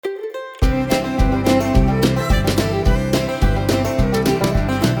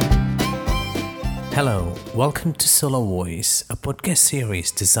welcome to Solar Voice, a podcast series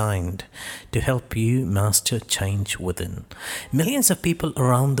designed to help you master change within. Millions of people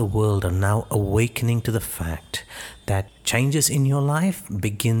around the world are now awakening to the fact that changes in your life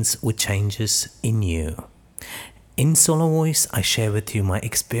begins with changes in you. In Solar Voice, I share with you my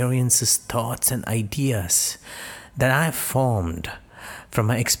experiences, thoughts, and ideas that I have formed from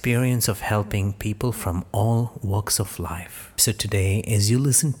my experience of helping people from all walks of life. So today, as you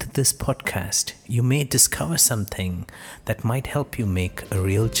listen to this podcast, you may discover something that might help you make a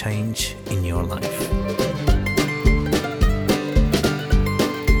real change in your life.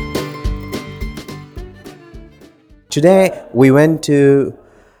 Today, we went to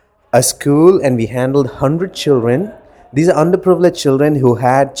a school and we handled 100 children. These are underprivileged children who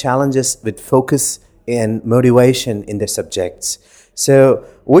had challenges with focus and motivation in their subjects. So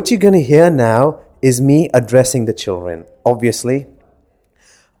what you're going to hear now is me addressing the children. Obviously,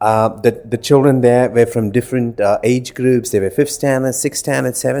 the children there were from different age groups. They were 5th standard, 6th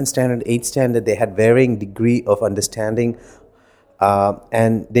standard, 7th standard, 8th standard. They had varying degree of understanding.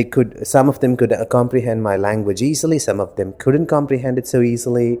 And some of them could comprehend my language easily. Some of them couldn't comprehend it so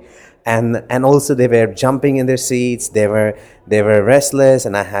easily. And also they were jumping in their seats. They were restless,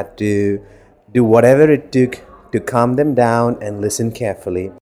 and I had to do whatever it took to calm them down and listen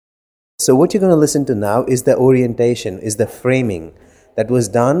carefully. So what you're going to listen to now is the orientation, is the framing that was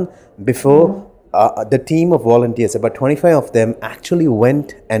done before the team of volunteers, about 25 of them, actually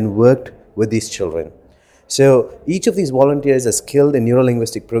went and worked with these children. So each of these volunteers are skilled in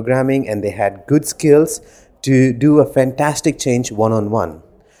neuro-linguistic programming, and they had good skills to do a fantastic change one-on-one.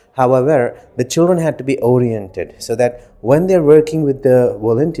 However, the children had to be oriented so that when they're working with the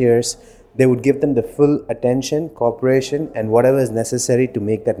volunteers, they would give them the full attention, cooperation, and whatever is necessary to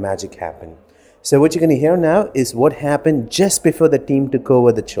make that magic happen. So what you're going to hear now is what happened just before the team took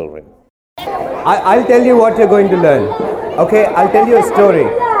over the children. I'll tell you what you're going to learn. Okay, I'll tell you a story.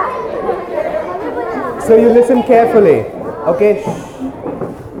 So you listen carefully. Okay?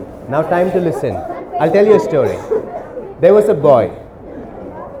 Now time to listen. I'll tell you a story. There was a boy,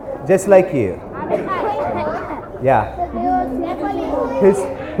 just like you. Yeah.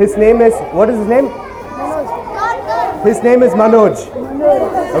 His name is, what is his name? His name is Manoj.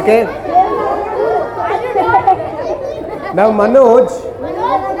 Okay? Now Manoj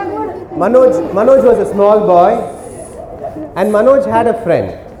was a small boy, and Manoj had a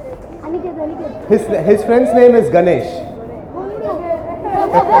friend. His friend's name is Ganesh.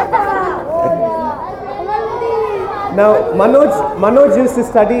 Now Manoj used to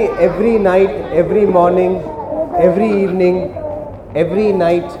study every night, every morning, every evening, every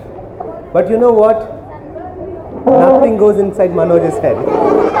night. But you know what? Nothing goes inside Manoj's head.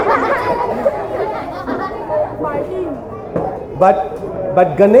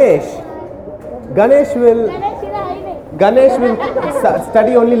 But Ganesh will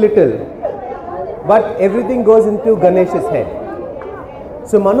study only little, but everything goes into Ganesh's head.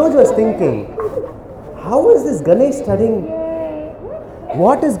 So Manoj was thinking, how is this Ganesh studying?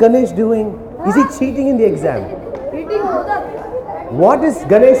 What is Ganesh doing? Is he cheating in the exam? What is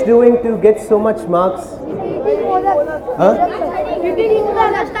Ganesh doing to get so much marks? Huh?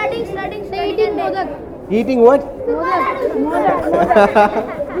 Eating what?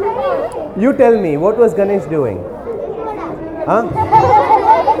 You tell me, what was Ganesh doing? Huh?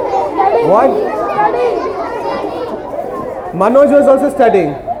 What? Manoj was also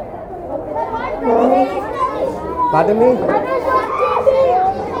studying. Pardon me?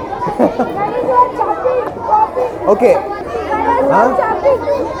 Okay. Huh?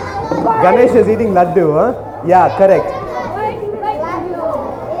 Ganesh is eating laddu, huh? Yeah, correct.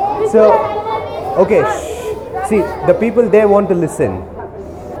 So, okay. See, the people there want to listen.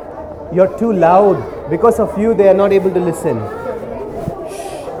 You're too loud. Because of you, they are not able to listen.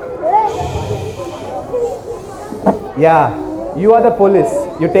 Yeah, you are the police.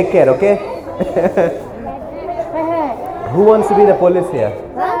 You take care, okay? Who wants to be the police here?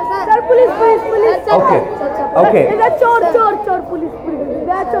 Sir, police. Okay.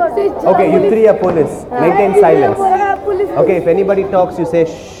 Okay, you three are police. Maintain silence. Okay, if anybody talks, you say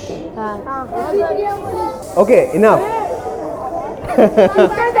shh. Okay, enough.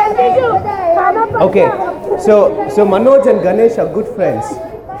 Okay, so Manoj and Ganesh are good friends.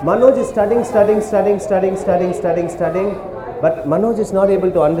 Manoj is studying, but Manoj is not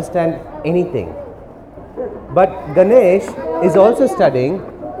able to understand anything. But Ganesh is also studying,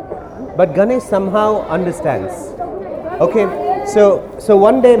 but Ganesh somehow understands. Okay, so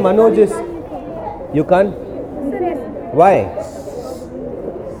one day Manoj is, you can't? Why?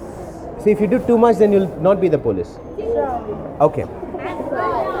 See, if you do too much, then you'll not be the police. Okay.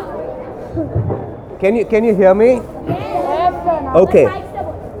 Can you hear me? Okay.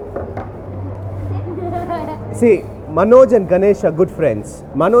 See, Manoj and Ganesh are good friends.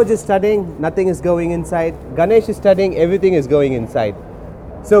 Manoj is studying, nothing is going inside. Ganesh is studying, everything is going inside.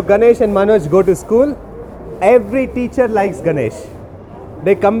 So Ganesh and Manoj go to school. Every teacher likes Ganesh.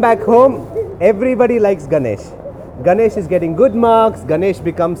 They come back home, everybody likes Ganesh. Ganesh is getting good marks. Ganesh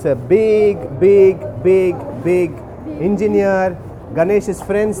becomes a big engineer. Ganesh's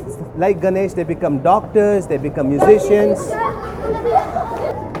friends like Ganesh, they become doctors, they become musicians.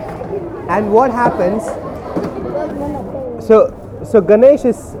 And what happens? So Ganesh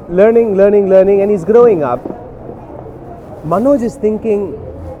is learning, and he's growing up. Manoj is thinking,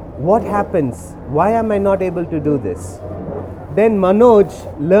 what happens? Why am I not able to do this? Then Manoj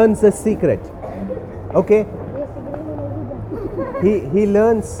learns a secret. Okay? He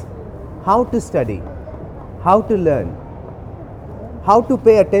learns how to study, how to learn, how to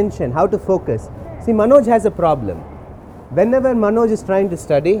pay attention, how to focus. See, Manoj has a problem. Whenever Manoj is trying to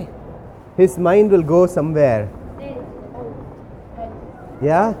study, his mind will go somewhere.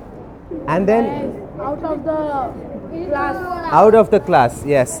 Yeah? And then out of the class. Out of the class,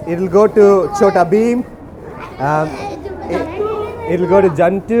 yes. It will go to Chota Beam. It will go to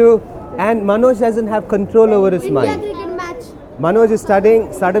Jantu. And Manoj doesn't have control over his mind. Manoj is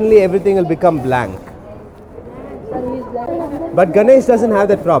studying, suddenly everything will become blank. But Ganesh doesn't have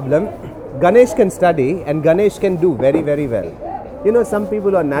that problem. Ganesh can study and Ganesh can do very, very well. You know, some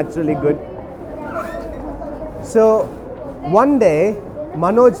people are naturally good. So, one day,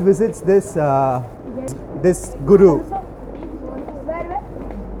 Manoj visits this guru.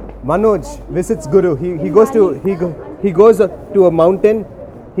 Manoj visits guru. He goes to a mountain.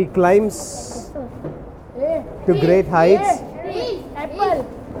 He climbs to great heights,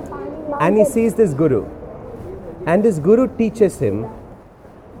 and he sees this guru. And this guru teaches him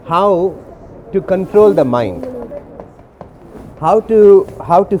how to control the mind, how to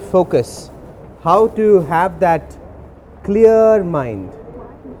focus, how to have that clear mind.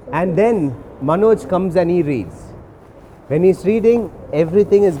 And then Manoj comes and he reads. When he's reading,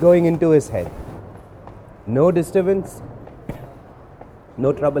 everything is going into his head. No disturbance,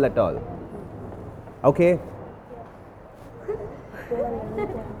 no trouble at all. Okay?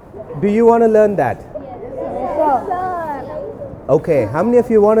 Do you want to learn that? Okay, how many of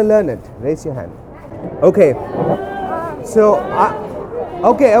you want to learn it? Raise your hand. Okay. So,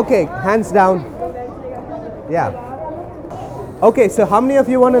 okay, hands down. Yeah. Okay, so how many of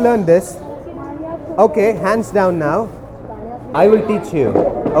you want to learn this? Okay, hands down now. I will teach you.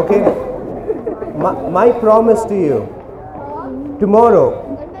 Okay? My promise to you, tomorrow,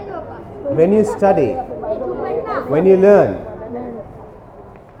 when you study, when you learn,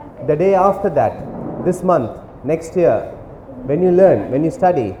 the day after that, this month, next year, when you learn, when you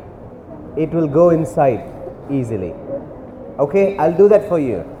study, it will go inside easily. Okay, I'll do that for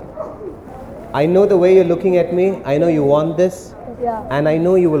you. I know the way you're looking at me, I know you want this, and I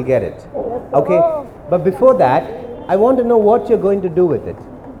know you will get it. Okay, but before that, I want to know what you're going to do with it.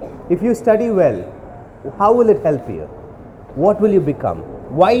 If you study well, how will it help you? What will you become?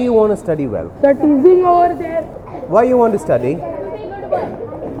 Why you want to study well? The teasing over there. Why you want to study?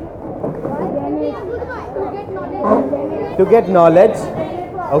 To get knowledge.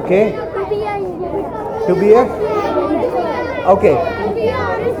 Okay. To be a? Okay.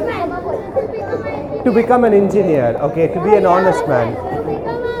 To become an engineer. Okay. To be an honest man.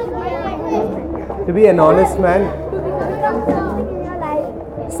 To be an honest man.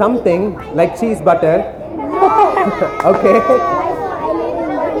 Something like cheese butter. Okay.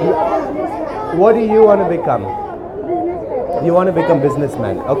 What do you want to become? You want to become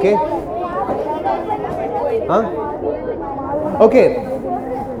businessman. Okay. Huh? Okay.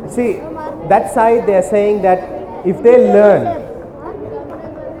 See, that side they are saying that if they learn,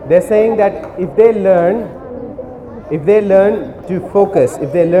 they're saying that if they learn to focus,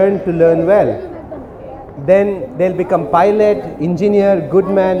 if they learn to learn well, then they'll become pilot, engineer, good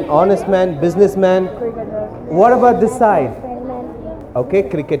man, honest man, businessman. What about this side? Okay,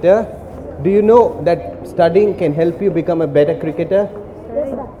 cricketer. Do you know that studying can help you become a better cricketer?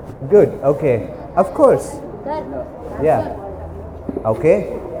 Good. Okay. Of course. Yeah.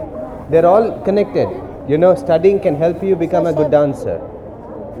 Okay. They're all connected. You know, studying can help you become a good dancer.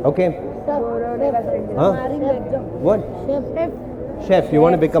 Okay. Huh? What? Chef. You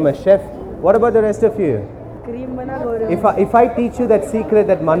want to become a chef? What about the rest of you? If I teach you that secret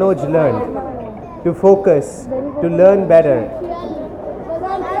that Manoj learned, to focus, to learn better,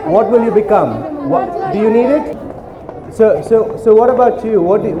 what will you become? What, do you need it? So what about you?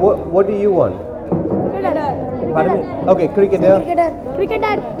 What do you want? Pardon me? Okay, cricketer.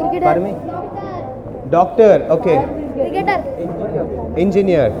 Cricketer. Pardon me? Doctor, okay. Cricketer.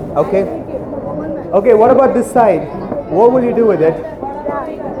 Engineer, okay. Okay, what about this side? What will you do with it?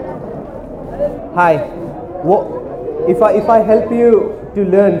 Hi. If I help you to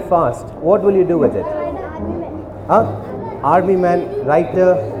learn fast, what will you do with it? Huh? Army man,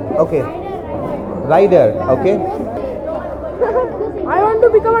 writer, okay. Rider, okay. I want to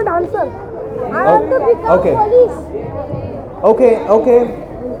become a dancer. I want to become Okay. police. Okay.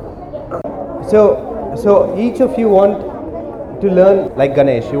 So each of you want to learn like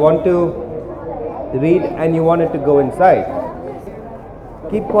Ganesh. You want to read and you want it to go inside.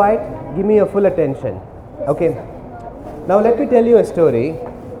 Keep quiet. Give me your full attention. Okay. Now let me tell you a story.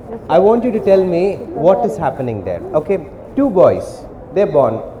 I want you to tell me what is happening there. Okay. Two boys. They're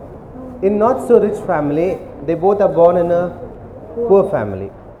born in not so rich family. They both are born in a poor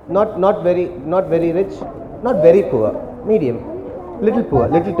family. Not very rich, not very poor, medium, little poor,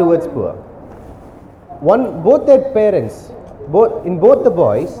 little towards poor. Both their parents, both the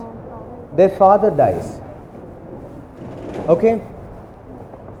boys, their father dies. Okay,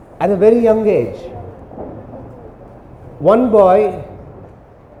 at a very young age. One boy,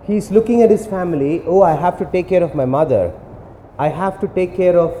 he's looking at his family. Oh, I have to take care of my mother. I have to take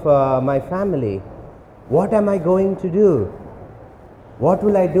care of my family. What am I going to do? What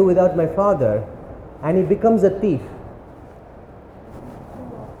will I do without my father? And he becomes a thief.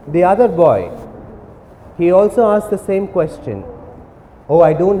 The other boy, he also asks the same question. Oh,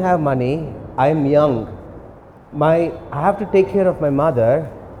 I don't have money. I am young. I have to take care of my mother.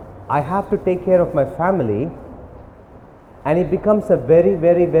 I have to take care of my family. And he becomes a very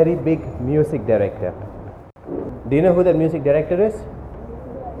big music director. Do you know who that music director is?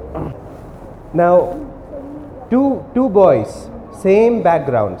 Now, two boys, same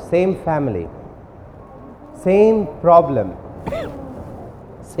background, same family, same problem,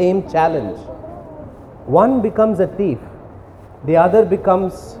 same challenge. One becomes a thief, the other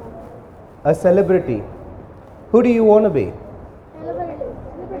becomes a celebrity. Who do you want to be?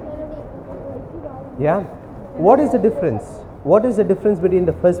 Yeah? What is the difference? What is the difference between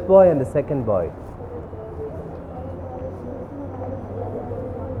the first boy and the second boy?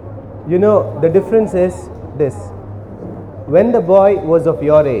 You know, the difference is this. When the boy was of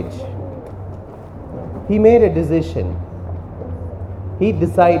your age, he made a decision. He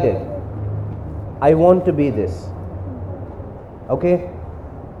decided, I want to be this. Okay?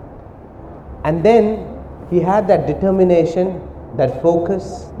 And then he had that determination, that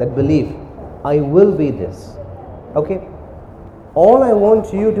focus, that belief. I will be this. Okay? All I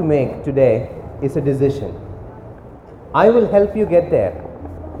want you to make today is a decision. I will help you get there.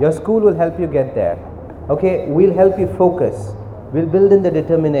 Your school will help you get there. Okay? We'll help you focus. We'll build in the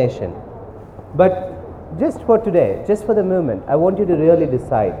determination. But just for today, just for the moment, I want you to really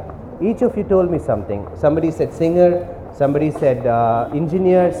decide. Each of you told me something. Somebody said singer, somebody said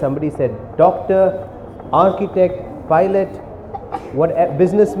engineer, somebody said doctor, architect, pilot,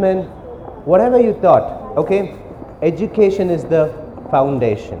 businessman, whatever you thought. Okay? Education is the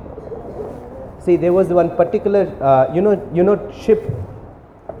foundation. See, there was one particular, ship.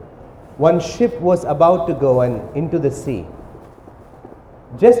 One ship was about to go into the sea.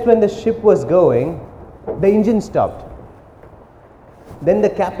 Just when the ship was going, the engine stopped. Then the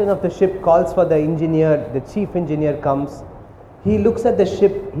captain of the ship calls for the engineer. The chief engineer comes. He looks at the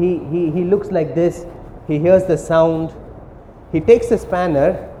ship. He looks like this. He hears the sound. He takes a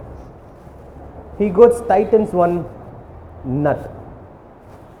spanner. He tightens one nut.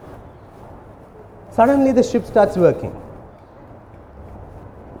 Suddenly the ship starts working.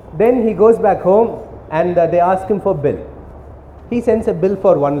 Then he goes back home and they ask him for bill. He sends a bill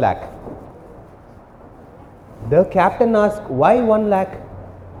for 1 lakh. The captain asks, why 1 lakh?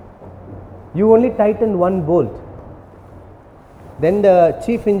 You only tightened one bolt. Then the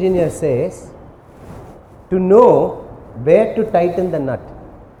chief engineer says, to know where to tighten the nut,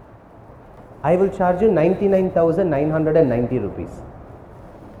 I will charge you 99,990 rupees.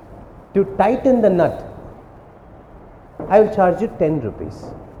 To tighten the nut, I will charge you 10 rupees.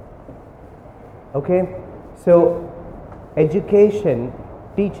 Okay? So, education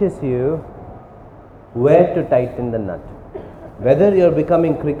teaches you where to tighten the nut. Whether you're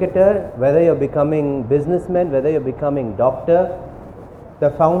becoming cricketer, whether you're becoming businessman, whether you're becoming doctor,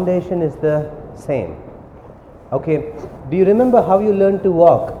 the foundation is the same. Okay? Do you remember how you learned to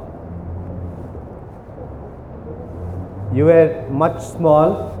walk? You were much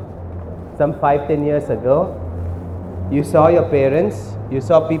small, some 5-10 years ago. You saw your parents, you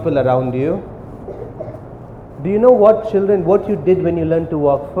saw people around you. Do you know what you did when you learned to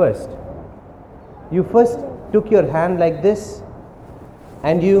walk first? You first took your hand like this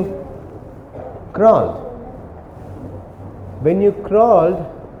and you crawled. When you crawled,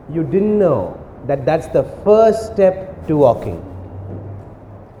 you didn't know that that's the first step to walking.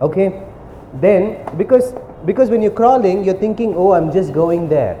 Okay? Then, because when you're crawling, you're thinking, oh, I'm just going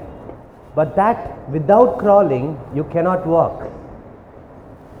there. But that, without crawling, you cannot walk.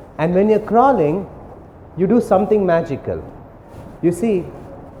 And when you're crawling, you do something magical. You see,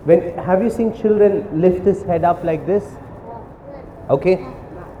 have you seen children lift his head up like this? Okay?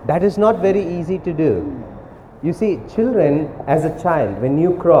 That is not very easy to do. You see, children, as a child, when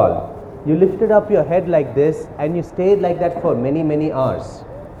you crawl, you lifted up your head like this and you stayed like that for many, many hours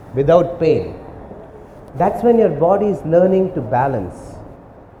without pain. That's when your body is learning to balance.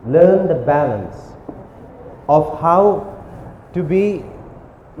 Learn the balance of how to be,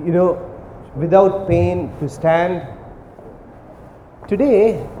 without pain, to stand.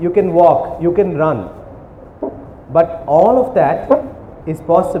 Today, you can walk, you can run. But all of that is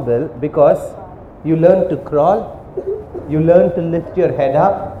possible because you learn to crawl, you learn to lift your head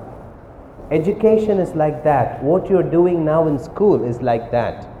up. Education is like that. What you're doing now in school is like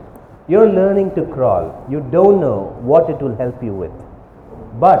that. You're learning to crawl. You don't know what it will help you with.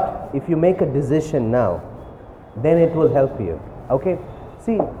 But if you make a decision now, then it will help you. Okay?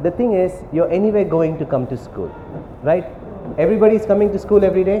 See, the thing is, you're anyway going to come to school, right? Everybody's coming to school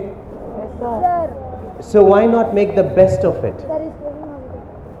every day? Yes, sir. So why not make the best of it? There is very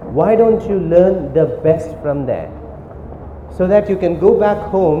holiday. Why don't you learn the best from there? So that you can go back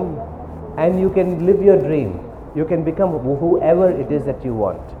home and you can live your dream. You can become whoever it is that you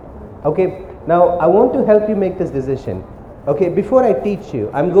want. Okay, now I want to help you make this decision. Okay, before I teach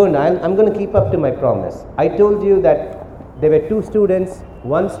you, I'm going to keep up to my promise. I told you that there were two students.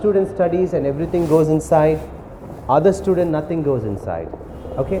 One student studies and everything goes inside. Other student, nothing goes inside.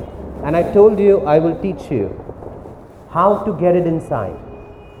 Okay, and I told you I will teach you how to get it inside.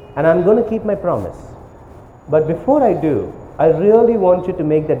 And I'm going to keep my promise. But before I do, I really want you to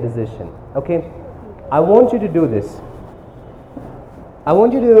make that decision. Okay, I want you to do this. I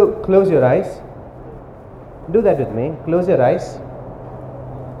want you to close your eyes. Do that with me. Close your eyes.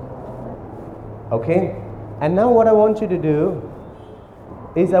 Okay, and now what I want you to do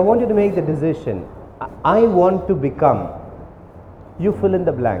is I want you to make the decision. I want to become. You fill in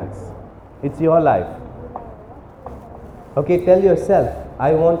the blanks. It's your life. Okay, tell yourself,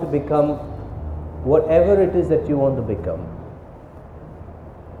 I want to become whatever it is that you want to become.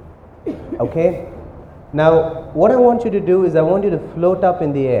 Okay? Now, what I want you to do is I want you to float up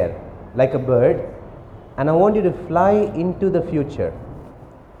in the air like a bird, and I want you to fly into the future.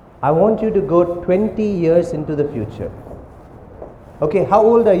 I want you to go 20 years into the future. Okay, how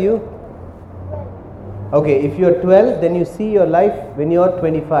old are you? Okay, if you're 12, then you see your life when you're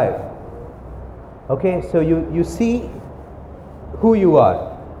 25. Okay, so you see who you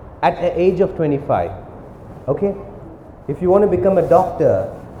are at the age of 25. Okay, if you want to become a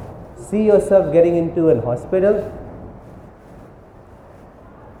doctor, see yourself getting into a hospital.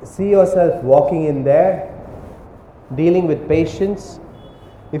 See yourself walking in there, dealing with patients.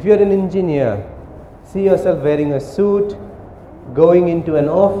 If you're an engineer, see yourself wearing a suit, going into an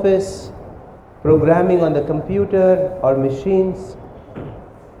office, programming on the computer or machines.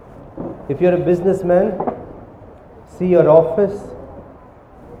 If you're a businessman, see your office.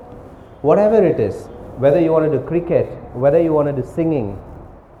 Whatever it is, whether you want to do cricket, whether you want to do singing,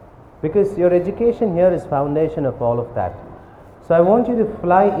 because your education here is foundation of all of that. So I want you to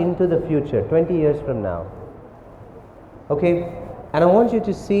fly into the future 20 years from now. Okay, and I want you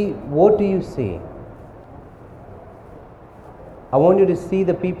to see, what do you see? I want you to see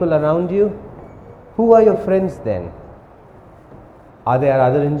the people around you. Who are your friends then? Are there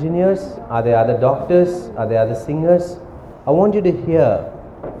other engineers? Are there other doctors? Are there other singers? I want you to hear.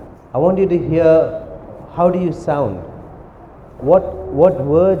 I want you to hear, how do you sound? What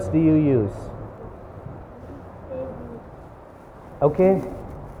words do you use? Okay?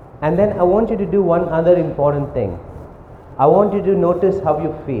 And then I want you to do one other important thing. I want you to notice how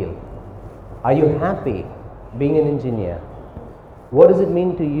you feel. Are you happy being an engineer? What does it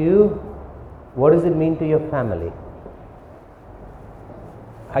mean to you? What does it mean to your family?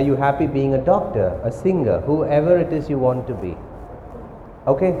 Are you happy being a doctor, a singer, whoever it is you want to be?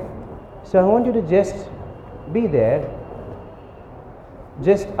 Okay? So I want you to just be there.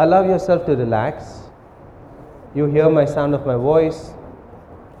 Just allow yourself to relax. You hear my sound of my voice.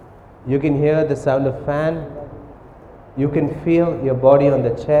 You can hear the sound of fan. You can feel your body on the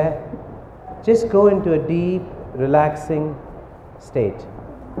chair. Just go into a deep, relaxing state.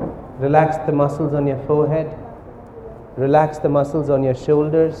 Relax the muscles on your forehead. Relax the muscles on your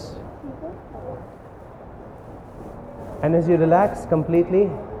shoulders. And as you relax completely,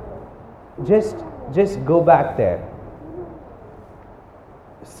 Just go back there.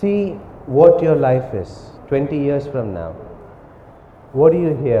 See what your life is 20 years from now. What do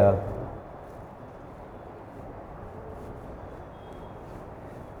you hear?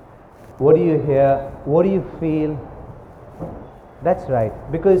 What do you hear? What do you feel? That's right.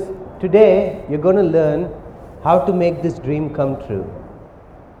 Because today you're going to learn how to make this dream come true.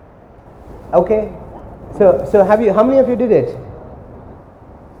 Okay? So how many of you did it?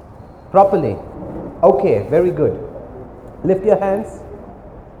 Properly? Okay, very good. Lift your hands.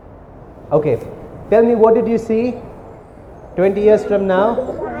 Okay. Tell me, what did you see 20 years from now?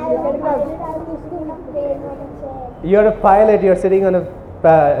 You're a pilot, you're sitting on a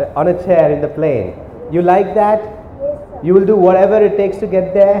chair in the plane. You like that? You will do whatever it takes to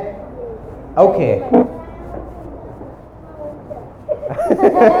get there? Okay.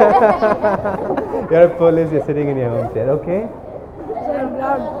 You're a police, you're sitting in your home chair, okay?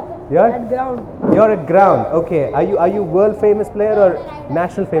 You're at ground. You're at ground, okay. Are you world famous player or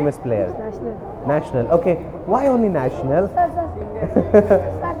national famous player? National, okay. Why only national?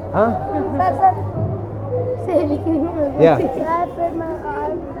 Huh? Yeah. I've done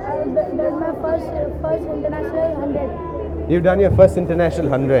my first international 100. You've done your first international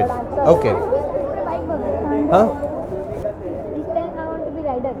 100. Okay. Huh? This time I want to be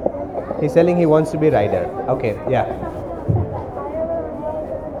rider. He's telling he wants to be rider. Okay, yeah.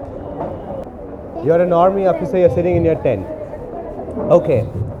 You're an army officer, you're sitting in your tent. Okay,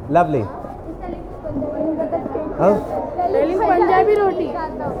 lovely. Huh? Telling Punjabi roti.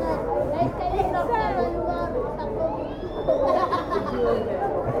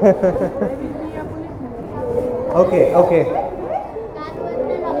 Okay.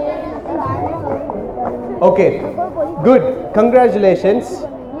 Okay, good. Congratulations.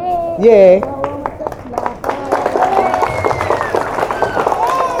 Yay.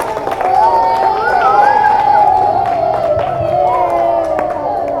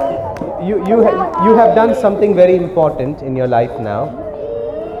 You have done something very important in your life now.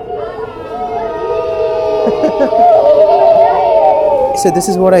 So this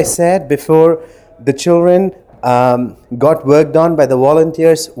is what I said before. The children got worked on by the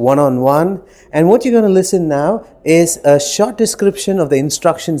volunteers one-on-one, and what you're going to listen now is a short description of the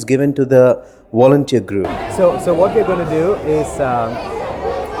instructions given to the volunteer group. So what we're going to do is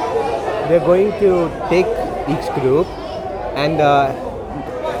we're going to take each group, and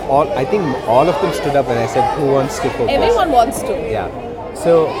I think all of them stood up when I said who wants to focus. Everyone wants to. Yeah.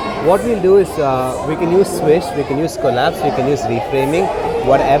 So what we'll do is we can use swish, we can use collapse, we can use reframing,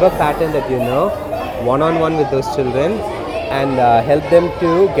 whatever pattern that you know, one-on-one with those children, and help them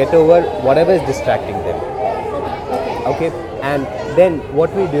to get over whatever is distracting them. Okay. And then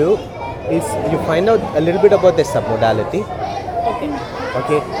what we do is you find out a little bit about the submodality.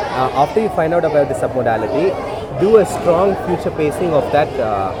 Okay. After you find out about the submodality, do a strong future pacing of that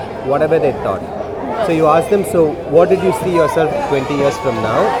whatever they taught. So you ask them, so what did you see yourself 20 years from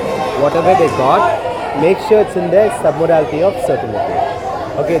now? Whatever they got, make sure it's in their submodality of certainty.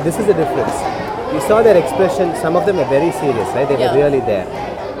 Okay, this is the difference. You saw their expression, some of them are very serious, right? They were really there.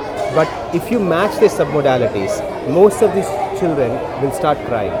 But if you match their submodalities, most of these children will start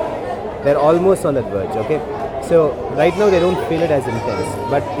crying. They're almost on that verge, okay? So right now they don't feel it as intense.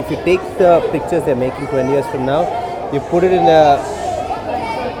 But if you take the pictures they're making 20 years from now, you put it in a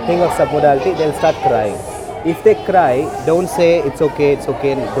thing of submodality, they'll start crying. If they cry, don't say it's okay,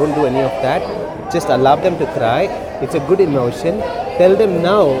 and don't do any of that. Just allow them to cry. It's a good emotion. Tell them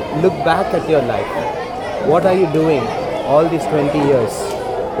now, look back at your life. What are you doing all these 20 years?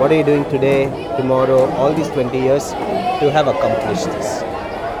 What are you doing today, tomorrow, all these 20 years to have accomplished this? So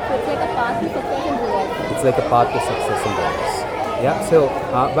it's like a path to success in reverse. It's like a path to success in reverse. Yeah. So,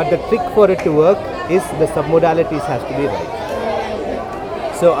 but the trick for it to work is the submodalities has to be right.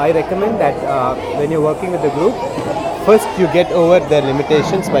 So I recommend that when you're working with the group, first you get over their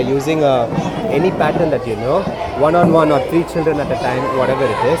limitations by using any pattern that you know, one-on-one or 3 children at a time, whatever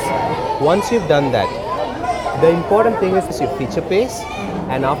it is. Once you've done that, the important thing is you feature pace,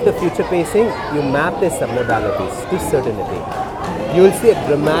 and after future pacing, you map the submodalities to certainty. You will see a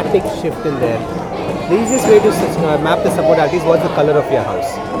dramatic shift in there. The easiest way to map the submodalities was the color of your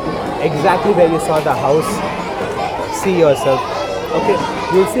house. Exactly where you saw the house, see yourself. Okay,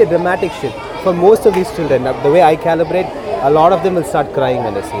 you'll see a dramatic shift. For most of these children, the way I calibrate, a lot of them will start crying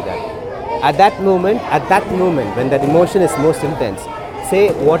when they see that. At that moment, when that emotion is most intense,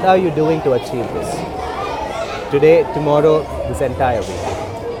 say, what are you doing to achieve this? Today, tomorrow, this entire week.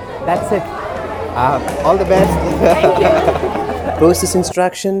 That's it. All the best. Thank you. Post this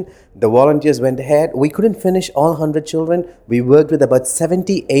instruction, the volunteers went ahead. We couldn't finish all 100 children. We worked with about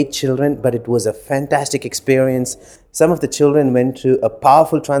 78 children, but it was a fantastic experience. Some of the children went through a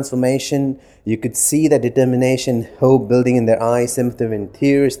powerful transformation. You could see the determination, hope building in their eyes. Some of them in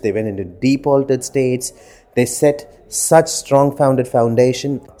tears. They went into deep altered states. They set such strong founded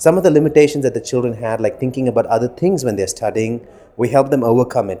foundation. Some of the limitations that the children had, like thinking about other things when they're studying, we help them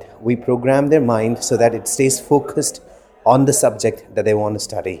overcome it. We program their mind so that it stays focused on the subject that they want to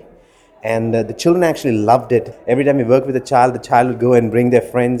study. And the children actually loved it. Every time we work with the child would go and bring their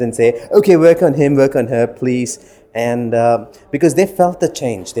friends and say, okay, work on him, work on her, please. And because they felt the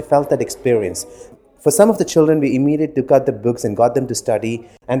change, they felt that experience. For some of the children, we immediately took out the books and got them to study.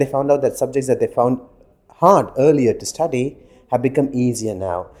 And they found out that subjects that they found hard earlier to study have become easier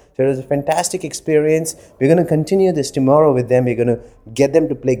now. So it was a fantastic experience. We're going to continue this tomorrow with them. We're going to get them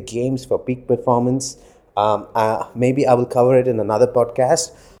to play games for peak performance. Maybe I will cover it in another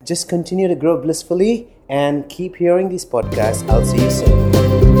podcast. Just continue to grow blissfully and keep hearing these podcasts. I'll see you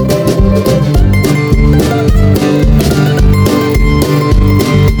soon.